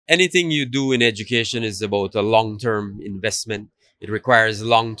anything you do in education is about a long-term investment. It requires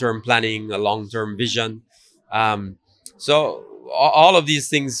long-term planning, a long-term vision. Um, so all of these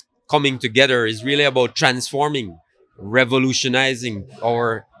things coming together is really about transforming, revolutionizing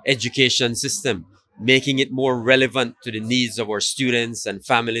our education system, making it more relevant to the needs of our students and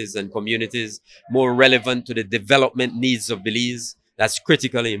families and communities, more relevant to the development needs of Belize. That's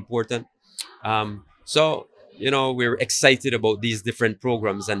critically important. So, we're excited about these different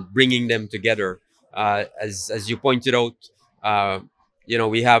programs and bringing them together. As you pointed out, uh,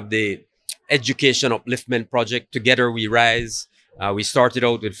 we have the Education Upliftment Project, Together We Rise. We started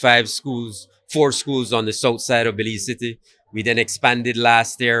out with 5 schools, 4 schools on the south side of Belize City. We then expanded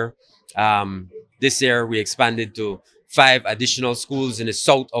last year. This year, we expanded to 5 additional schools in the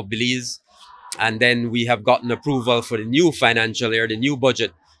south of Belize. And then we have gotten approval for the new financial year, the new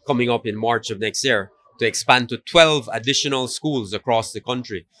budget coming up in March of next year, to expand to 12 additional schools across the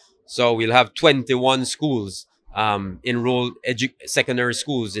country. So we'll have 21 schools, enrolled secondary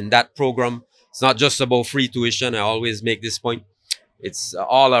schools in that program. It's not just about free tuition. I always make this point. It's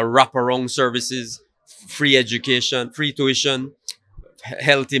all our wraparound services, free education, free tuition,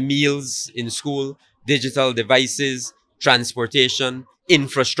 healthy meals in school, digital devices, transportation,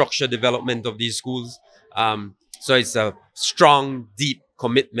 infrastructure development of these schools. So it's a strong, deep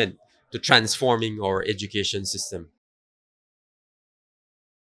commitment to transforming our education system.